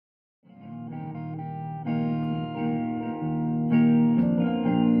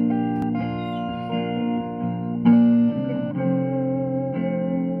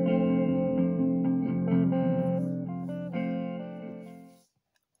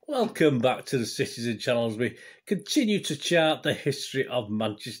Welcome back to the Citizen channel as we continue to chart the history of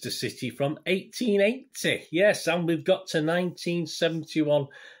Manchester City from 1880. Yes, and we've got to 1971,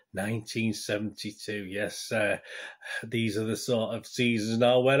 1972. Yes, these are the sort of seasons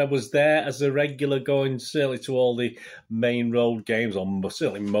now where I was there as a regular, going certainly to all the main road games, or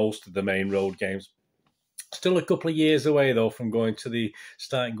certainly most of the main road games. Still a couple of years away, though, from going to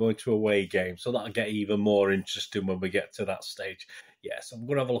away games. So that'll get even more interesting when we get to that stage. Yes, I'm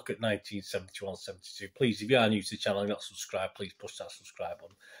going to have a look at 1971-72. Please, if you are new to the channel and not subscribed, please push that subscribe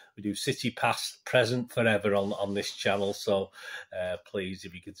button. We do City past, present, forever on this channel. So please,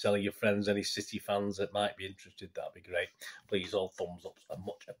 if you could tell your friends, any City fans that might be interested, that'd be great. Please, all thumbs ups are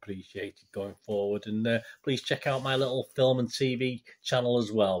much appreciated going forward. And please check out my little film and TV channel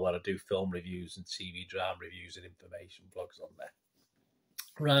as well, where I do film reviews and TV drama reviews and information vlogs on there.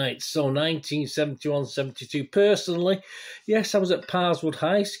 Right, so 1971-72. Personally, yes, I was at Parswood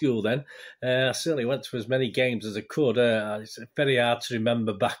High School then. I certainly went to as many games as I could. It's very hard to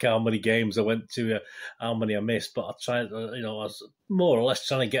remember back how many games I went to, how many I missed, but I tried, I was more or less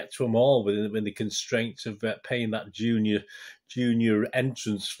trying to get to them all within the constraints of paying that junior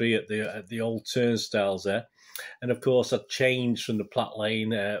entrance fee at the old turnstiles there. And of course, I changed from the Platt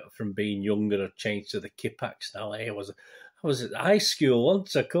Lane, from being younger, I changed to the Kippax now. I was at high school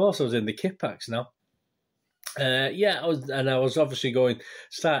once, of course. I was in the Kippax now. I was obviously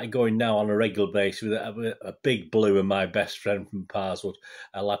started going now on a regular basis with a Big Blue and my best friend from Parswood,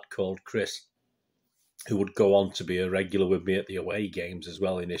 a lad called Chris, who would go on to be a regular with me at the away games as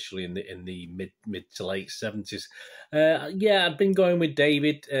well initially in the mid to late 70s. I'd been going with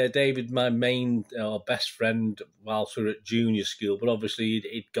David. David, my main best friend whilst we were at junior school, but obviously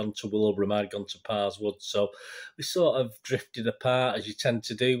he'd gone to Wilbraham, I'd gone to Parswood, so we sort of drifted apart, as you tend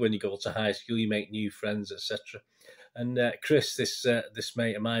to do when you go to high school. You make new friends, etc. And Chris, this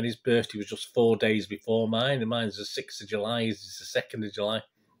mate of mine, his birthday was just 4 days before mine, and mine's the 6th of July, his is the 2nd of July.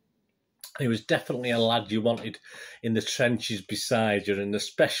 He was definitely a lad you wanted in the trenches beside you, and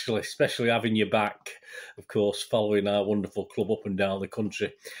especially having your back, of course, following our wonderful club up and down the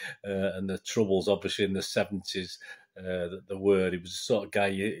country, and the troubles, obviously, in the 70s, that there were. He was the sort of guy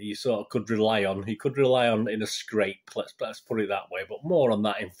you sort of could rely on. He could rely on in a scrape, let's put it that way, but more on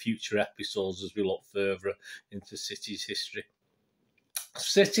that in future episodes as we look further into City's history.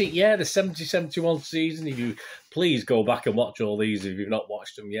 City, yeah, the 70-71 season. If you please go back and watch all these if you've not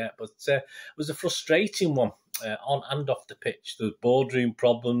watched them yet. But it was a frustrating one on and off the pitch. The boardroom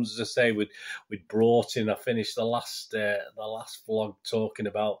problems, as I say, we'd brought in. I finished the last vlog talking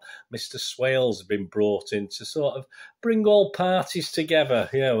about Mr. Swales had been brought in to sort of bring all parties together.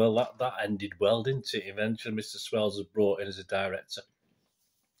 Yeah, well, that ended well, didn't it? Eventually, Mr. Swales was brought in as a director.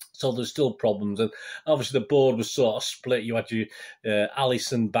 So there's still problems, and obviously the board was sort of split. You had your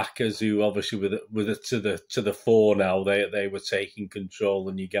Allison backers, who obviously were to the fore now. They were taking control,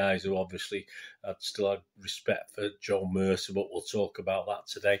 and you guys who obviously still had respect for Joe Mercer, but we'll talk about that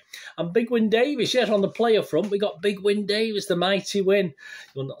today. And Big Win Davis, yes, on the player front, we got Big Win Davis, the Mighty Win.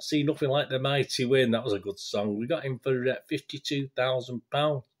 You'll not see nothing like the Mighty Win. That was a good song. We got him for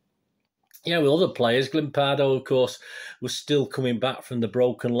 £52,000. Yeah, with other players, Glimpardo, of course, was still coming back from the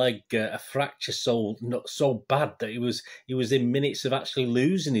broken leg, a fracture so bad that he was in minutes of actually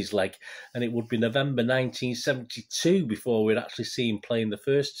losing his leg, and it would be November 1972 before we'd actually see him play in the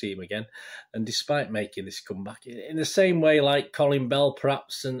first team again. And despite making this comeback, in the same way like Colin Bell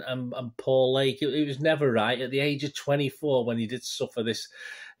perhaps and Paul Lake, it was never right. At the age of 24, when he did suffer this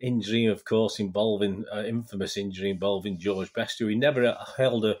injury, of course, involving infamous injury involving George Best, who he never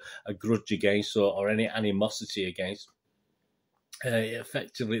held a grudge against or any animosity against.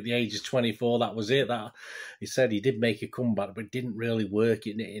 Effectively, at the age of 24, that was it. That he said he did make a comeback, but it didn't really work.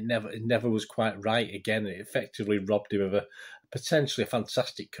 It never was quite right again. It effectively robbed him of potentially a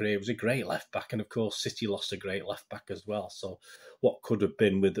fantastic career. He was a great left back, and of course, City lost a great left back as well. So, what could have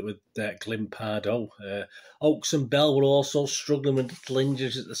been with Glimpardo? Oakes and Bell were also struggling with little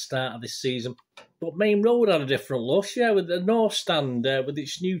injuries at the start of this season. But Main Road had a different look, yeah, with the North Stand, with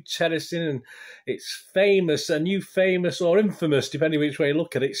its new terracing and its new famous or infamous, depending which way you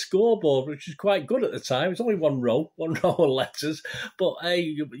look at it, scoreboard, which was quite good at the time. It was only one row of letters, but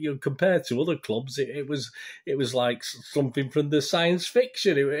compared to other clubs, it was like something from the science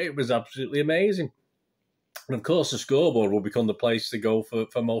fiction. It was absolutely amazing. And of course, the scoreboard will become the place to go for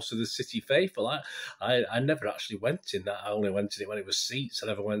most of the City faithful. I never actually went in that. I only went in it when it was seats. I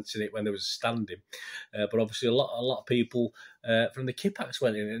never went in it when there was standing. But obviously, a lot of people from the Kippax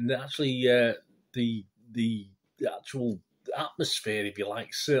went in, and actually the actual atmosphere, if you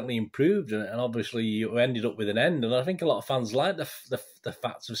like, certainly improved, and obviously you ended up with an end. And I think a lot of fans liked the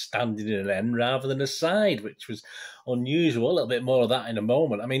fact of standing in an end rather than a side, which was unusual. A little bit more of that in a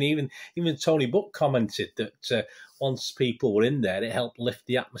moment. I mean, even Tony Buck commented that once people were in there, it helped lift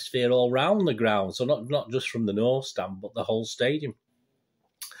the atmosphere all round the ground. So not just from the north stand, but the whole stadium.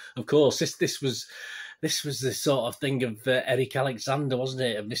 Of course, this was the sort of thing of Eric Alexander, wasn't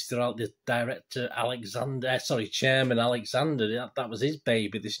it? The director Alexander, Chairman Alexander. That was his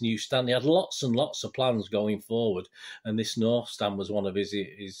baby, this new stand. He had lots and lots of plans going forward, and this north stand was one of his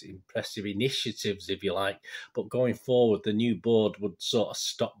impressive initiatives, if you like. But going forward, the new board would sort of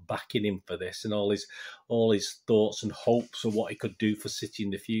stop backing him for this, and all his thoughts and hopes of what he could do for City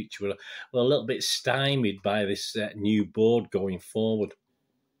in the future were a little bit stymied by this new board going forward.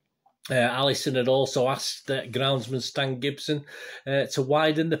 Allison had also asked groundsman Stan Gibson to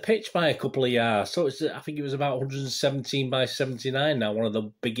widen the pitch by a couple of yards. So I think it was about 117 by 79 now, one of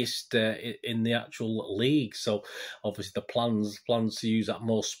the biggest in the actual league. So obviously the plans to use that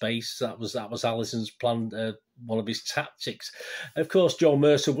more space, that was Allison's plan, one of his tactics. Of course, Joe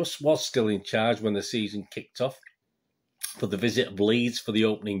Mercer was still in charge when the season kicked off, for the visit of Leeds for the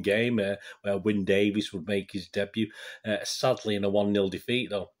opening game, where Wyn Davies would make his debut, sadly in a 1-0 defeat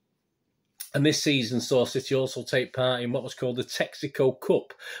though. And this season saw City also take part in what was called the Texaco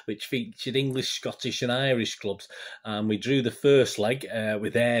Cup, which featured English, Scottish and Irish clubs. And we drew the first leg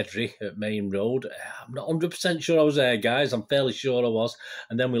with Airdrie at Main Road. I'm not 100% sure I was there, guys. I'm fairly sure I was.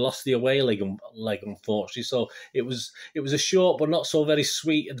 And then we lost the away leg, unfortunately. So it was a short but not so very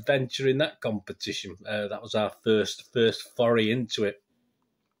sweet adventure in that competition. That was our first foray into it.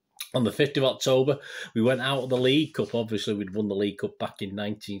 On the 5th of October, we went out of the League Cup. Obviously, we'd won the League Cup back in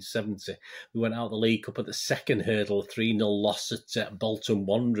 1970. We went out of the League Cup at the second hurdle, a 3-0 loss at Bolton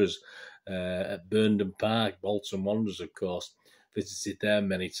Wanderers at Burnden Park. Bolton Wanderers, of course, visited there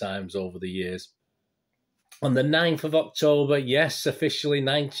many times over the years. On the 9th of October, yes, officially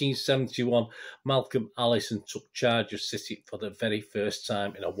 1971, Malcolm Allison took charge of City for the very first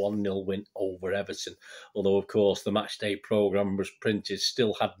time in a 1-0 win over Everton. Although, of course, the matchday programme was printed,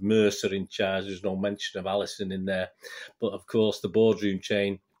 still had Mercer in charge. There's no mention of Allison in there. But, of course, the boardroom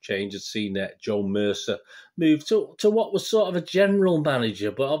change had seen Joe Mercer move to what was sort of a general manager.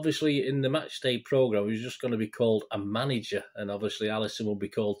 But obviously, in the matchday programme, he was just going to be called a manager. And obviously, Allison will be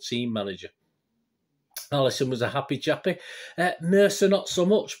called team manager. Allison was a happy chappy. Mercer not so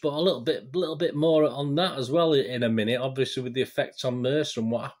much, but a little bit more on that as well in a minute, obviously with the effect on Mercer and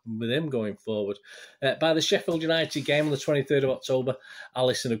what happened with him going forward. By the Sheffield United game on the 23rd of October,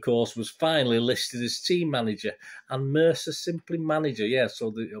 Allison, of course, was finally listed as team manager and Mercer simply manager. Yeah,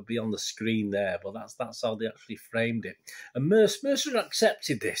 so it'll be on the screen there, but that's how they actually framed it. And Mercer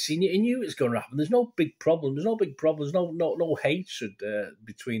accepted this. He knew it was going to happen. There's no big problem. There's no hatred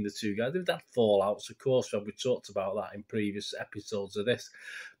between the two guys. They've had fallouts, of course. We talked about that in previous episodes of this,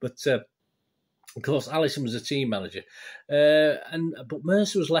 but of course Allison was a team manager, but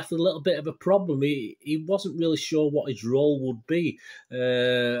Mercer was left with a little bit of a problem. He wasn't really sure what his role would be,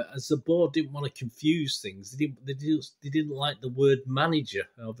 as the board didn't want to confuse things. They didn't like the word manager.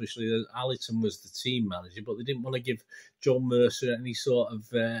 Obviously, Allison was the team manager, but they didn't want to give Joe Mercer any sort of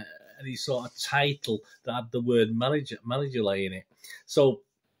title that had the word manager laying it. So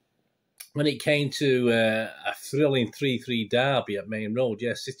when it came to a thrilling 3-3 derby at Main Road,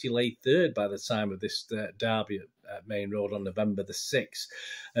 City lay third by the time of this derby at Main Road on November the 6th.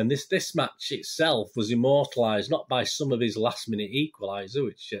 And this match itself was immortalised not by some of his last-minute equaliser,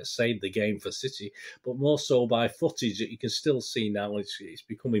 which saved the game for City, but more so by footage that you can still see now. It's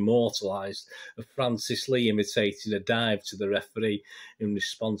become immortalised of Francis Lee imitating a dive to the referee in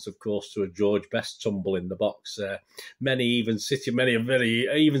response, of course, to a George Best tumble in the box. Many even City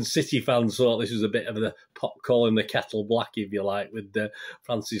fans thought this was a bit of the pot calling the kettle black, if you like, with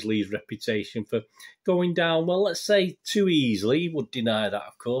Francis Lee's reputation for going down, well, let's say too easily. He would deny that,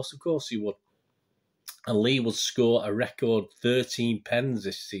 of course he would. And Lee would score a record 13 pens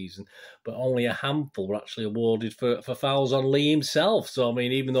this season, but only a handful were actually awarded for fouls on Lee himself. So, I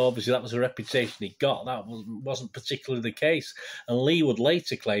mean, even though obviously that was a reputation he got, that wasn't particularly the case. And Lee would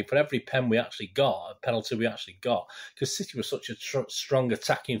later claim for every pen we actually got, a penalty we actually got, because City was such a strong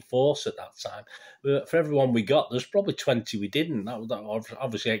attacking force at that time, but for everyone we got, there's probably 20 we didn't. That was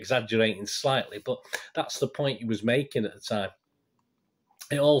obviously exaggerating slightly, but that's the point he was making at the time.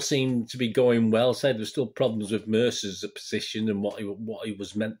 It all seemed to be going well. Said there were still problems with Mercer's position and what he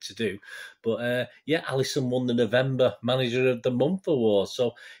was meant to do, but Allison won the November Manager of the Month award,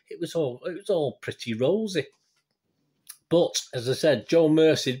 so it was all pretty rosy. But as I said, Joe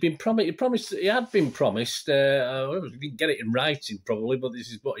Mercer had been promised. He had been promised. He didn't get it in writing, probably, but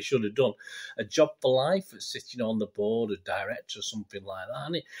this is what he should have done: a job for life, sitting on the board, a director, or something like that.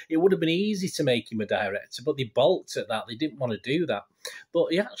 And it would have been easy to make him a director, but they balked at that. They didn't want to do that. But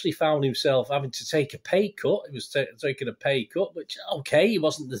he actually found himself having to take a pay cut. He was taking a pay cut, which, okay, he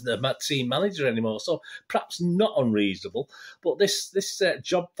wasn't the team manager anymore, so perhaps not unreasonable. But this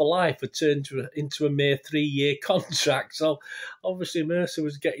job for life had turned into a mere 3-year contract. So obviously Mercer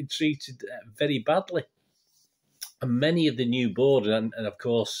was getting treated very badly. And many of the new board and of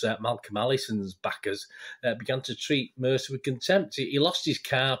course, Malcolm Allison's backers began to treat Mercer with contempt. He lost his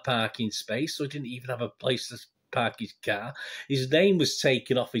car parking space, so he didn't even have a place to park his car. His name was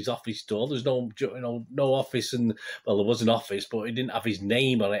taken off his office door. There's no office, and well, there was an office, but he didn't have his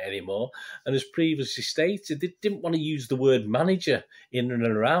name on it anymore. And as previously stated, they didn't want to use the word manager in and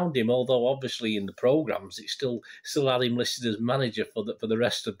around him, although obviously in the programmes it still had him listed as manager for the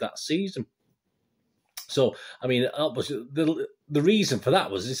rest of that season. So, I mean, the reason for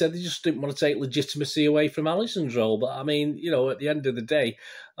that was they said they just didn't want to take legitimacy away from Allison's role. But, I mean, you know, at the end of the day,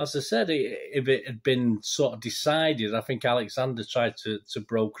 as I said, if it had been sort of decided, I think Alexander tried to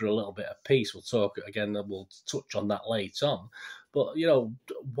broker a little bit of peace. We'll talk again, we'll touch on that later on. But, you know,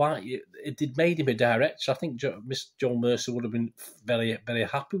 why it made him a director. I think Mr. Joe Mercer would have been very, very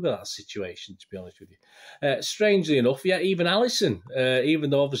happy with that situation, to be honest with you. Strangely enough, yeah, even Allison, even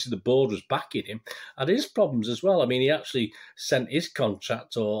though obviously the board was backing him, had his problems as well. I mean, he actually sent his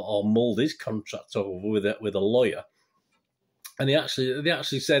contract or mulled his contract over with a lawyer. And they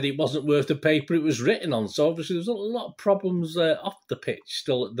actually said it wasn't worth the paper it was written on. So obviously there's a lot of problems off the pitch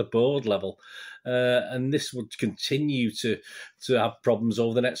still at the board level. And this would continue to have problems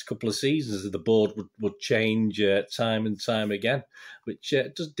over the next couple of seasons as the board would change time and time again, which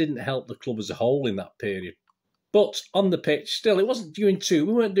just didn't help the club as a whole in that period. But on the pitch, still, it wasn't we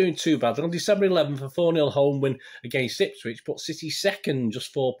weren't doing too bad. On December 11th, a 4-0 home win against Ipswich put City second,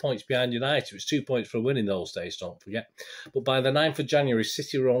 just 4 points behind United. It was 2 points for a win in those days, don't forget. But by the 9th of January,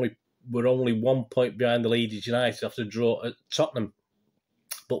 City were only 1 point behind the Leeds United after a draw at Tottenham.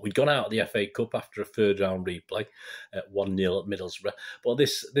 But we'd gone out of the FA Cup after a third-round replay at 1-0 at Middlesbrough. But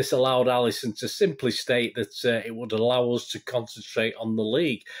this allowed Allison to simply state that it would allow us to concentrate on the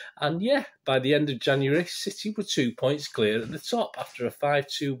league. And yeah, by the end of January, City were 2 points clear at the top after a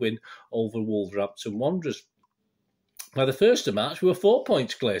 5-2 win over Wolverhampton Wanderers. By the 1st of March, we were 4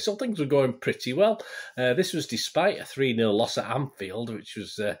 points clear, so things were going pretty well. This was despite a 3-0 loss at Anfield, which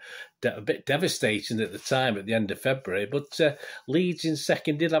was a bit devastating at the time at the end of February. But Leeds in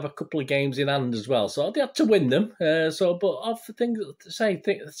second did have a couple of games in hand as well, so they had to win them. But of the things to say, I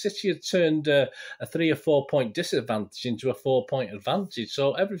think City had turned a 3 or 4 point disadvantage into a 4 point advantage,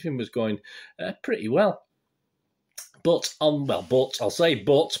 so everything was going pretty well. But then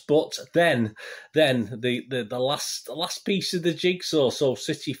the last piece of the jigsaw. So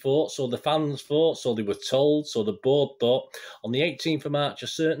City fought, so the fans fought, so they were told, so the board thought. On the 18th of March, a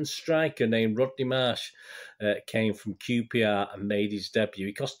certain striker named Rodney Marsh came from QPR and made his debut.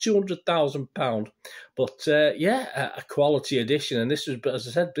 He cost £200,000, but a quality addition. And this was, as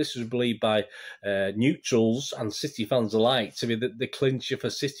I said, this was believed by neutrals and City fans alike to be the clincher for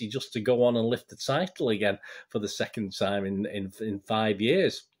City just to go on and lift the title again for the second time in 5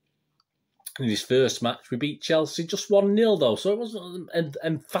 years. In his first match, we beat Chelsea just 1-0 though, so it wasn't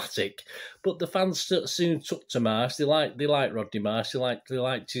emphatic. But the fans soon took to Marsh. They liked Rodney Marsh. They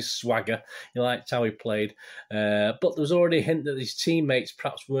liked his swagger. They liked how he played. But there was already a hint that his teammates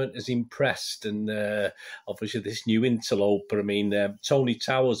perhaps weren't as impressed. And obviously this new interloper. I mean, Tony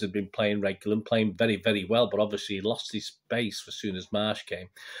Towers had been playing regular and playing very, very well, but obviously he lost his space as soon as Marsh came.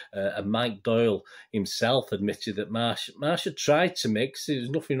 And Mike Doyle himself admitted that Marsh had tried to mix. There was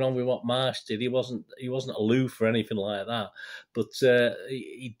nothing wrong with what Marsh did. He wasn't aloof or anything like that, but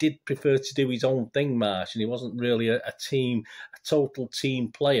he did prefer to do his own thing, Marsh, and he wasn't really a total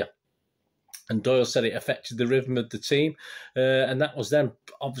team player. And Doyle said it affected the rhythm of the team, and that was then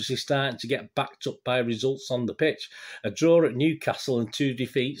obviously starting to get backed up by results on the pitch. A draw at Newcastle and 2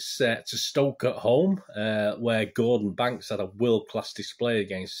 defeats to Stoke at home, where Gordon Banks had a world-class display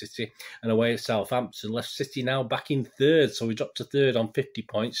against City, and away at Southampton left City now back in third, so we dropped to third on 50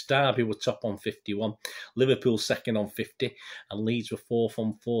 points. Derby were top on 51, Liverpool second on 50, and Leeds were fourth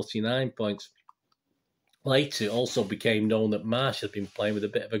on 49 points. Later, it also became known that Marsh had been playing with a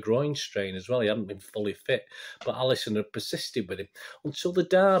bit of a groin strain as well. He hadn't been fully fit, but Allison had persisted with him until the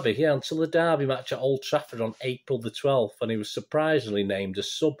derby match at Old Trafford on April the 12th, and he was surprisingly named a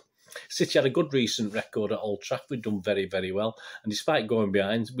sub. City had a good recent record at Old Trafford, done very, very well, and despite going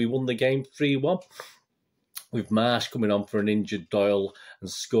behind, we won the game 3-1. with Marsh coming on for an injured Doyle and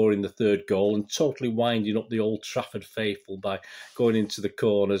scoring the third goal and totally winding up the Old Trafford faithful by going into the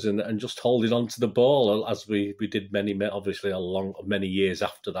corners and just holding on to the ball, as we did obviously many years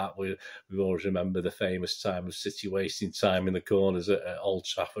after that. We always remember the famous time of City wasting time in the corners at Old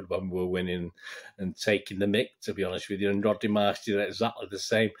Trafford when we were winning and taking the mick, to be honest with you. And Rodney Marsh did exactly the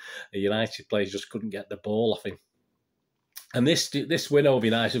same. The United players just couldn't get the ball off him. And this win over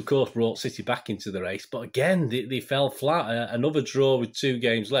United, of course, brought City back into the race. But again, they fell flat. Another draw with 2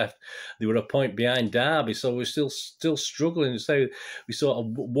 games left. They were a point behind Derby, so we're still struggling. So we sort of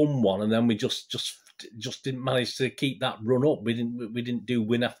won one, and then we just didn't manage to keep that run up. We didn't do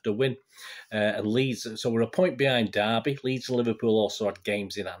win after win. And Leeds, so we're a point behind Derby. Leeds and Liverpool also had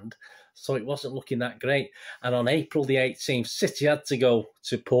games in hand. So it wasn't looking that great. And on April the 18th, City had to go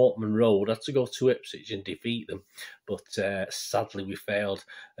to Portman Road, had to go to Ipswich and defeat them. But sadly, we failed.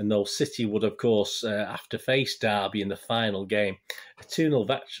 And though City would, of course, have to face Derby in the final game, a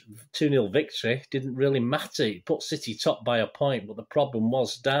 2-0 victory didn't really matter. It put City top by a point, but the problem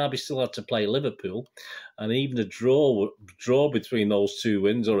was Derby still had to play Liverpool. And even a draw between those 2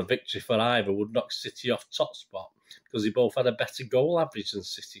 wins or a victory for either would knock City off top spot, because they both had a better goal average than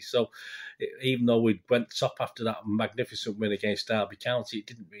City. So even though we went top after that magnificent win against Derby County,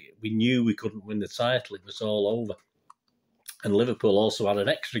 we knew we couldn't win the title. It was all over. And Liverpool also had an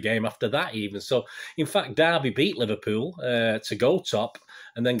extra game after that even. So, in fact, Derby beat Liverpool to go top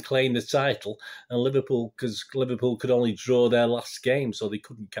and then claim the title. And because Liverpool could only draw their last game, so they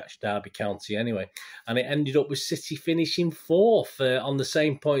couldn't catch Derby County anyway. And it ended up with City finishing 4th on the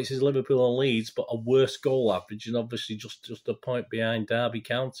same points as Liverpool and Leeds, but a worse goal average, and obviously just a point behind Derby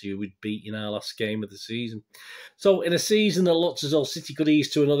County, who we'd beat in our last game of the season. So, in a season that looked as though City could ease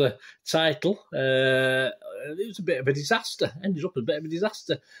to another title, it was a bit of a disaster. Ended up a bit of a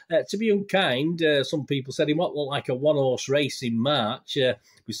disaster. To be unkind, some people said it might look like a one-horse race in March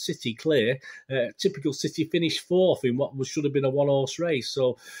with City clear. Typical City finished 4th in what should have been a one-horse race.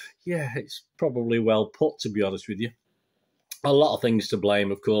 So, yeah, it's probably well put, to be honest with you. A lot of things to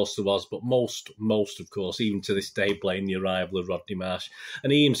blame, of course, there was, but most, of course, even to this day, blame the arrival of Rodney Marsh.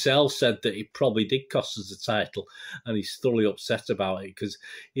 And he himself said that it probably did cost us the title, and he's thoroughly upset about it because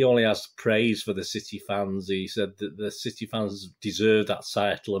he only has praise for the City fans. He said that the City fans deserve that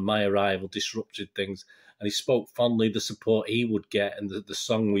title, and my arrival disrupted things. And he spoke fondly of the support he would get, and the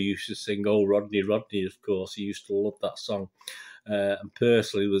song we used to sing, "Oh, Rodney, Rodney," of course. He used to love that song. And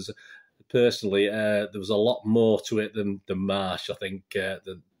personally, there was a lot more to it than Marsh, I think,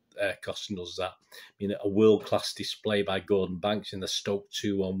 than costing us that. I mean, a world-class display by Gordon Banks in the Stoke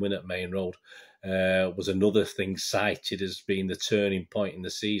 2-1 win at Main Road was another thing cited as being the turning point in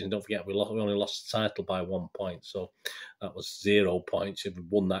the season. Don't forget, we only lost the title by 1 point, so that was 0 points. If we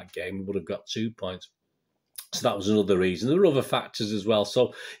won that game, we would have got 2 points. So that was another reason. There were other factors as well.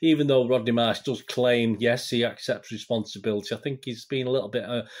 So even though Rodney Marsh does claim, yes, he accepts responsibility, I think he's been a little bit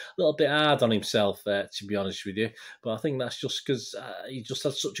hard on himself, to be honest with you. But I think that's just because he just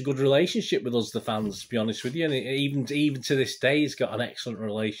had such a good relationship with us, the fans, to be honest with you. And even to this day, he's got an excellent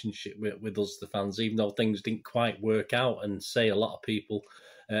relationship with us, the fans, even though things didn't quite work out. And say a lot of people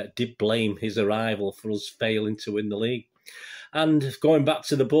did blame his arrival for us failing to win the league. And going back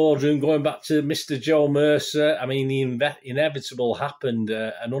to the boardroom, going back to Mr. Joe Mercer, I mean, the inevitable happened.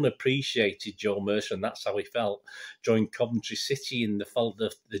 An unappreciated Joe Mercer, and that's how he felt, joined Coventry City in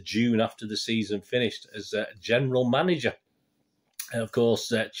the June after the season finished as general manager. And of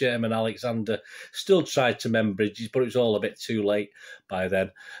course, Chairman Alexander still tried to mend bridges, but it was all a bit too late by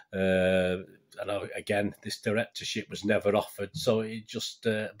then. And again, this directorship was never offered. So it just,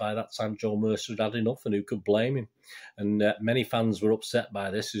 by that time, Joe Mercer had enough, and who could blame him? And many fans were upset by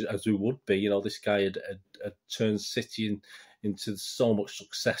this, as we would be. You know, this guy had turned City into so much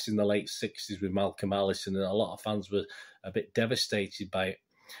success in the late 60s with Malcolm Allison, and a lot of fans were a bit devastated by it.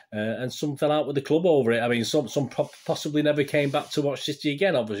 And some fell out with the club over it. I mean, some possibly never came back to watch City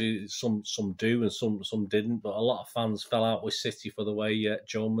again. Obviously, some do and some didn't. But a lot of fans fell out with City for the way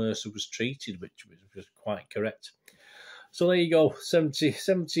Joe Mercer was treated, which was quite correct. So there you go,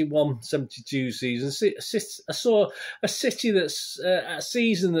 71, 72 season. I saw a City that's a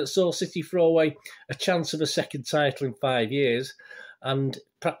season that saw City throw away a chance of a second title in 5 years, and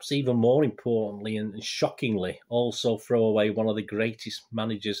perhaps even more importantly and shockingly, also throw away one of the greatest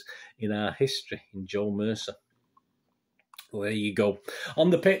managers in our history, in Joe Mercer. Well, there you go. On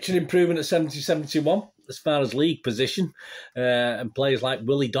the pitch, an improvement at 70-71 as far as league position. And players like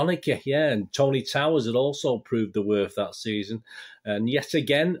Willie Donachie, and Tony Towers had also proved the worth that season. And yet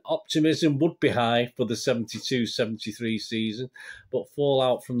again, optimism would be high for the 72-73 season, but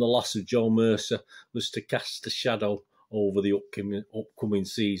fallout from the loss of Joe Mercer was to cast a shadow over the upcoming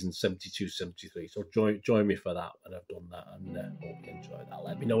season, 72-73. So join me for that, and I've done that, and hope you enjoy that.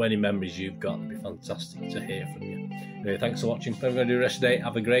 Let me know any memories you've got. It'd be fantastic to hear from you. Anyway, thanks for watching. If I'm going to do the rest of the day,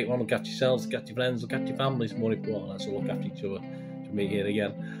 have a great one. Look after yourselves, look after your friends, look after your families. More important, so look after each other. To meet here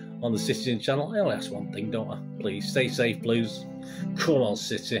again on the Citizen channel. I only ask one thing, don't I? Please stay safe, Blues. Come on,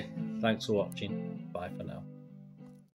 City. Thanks for watching.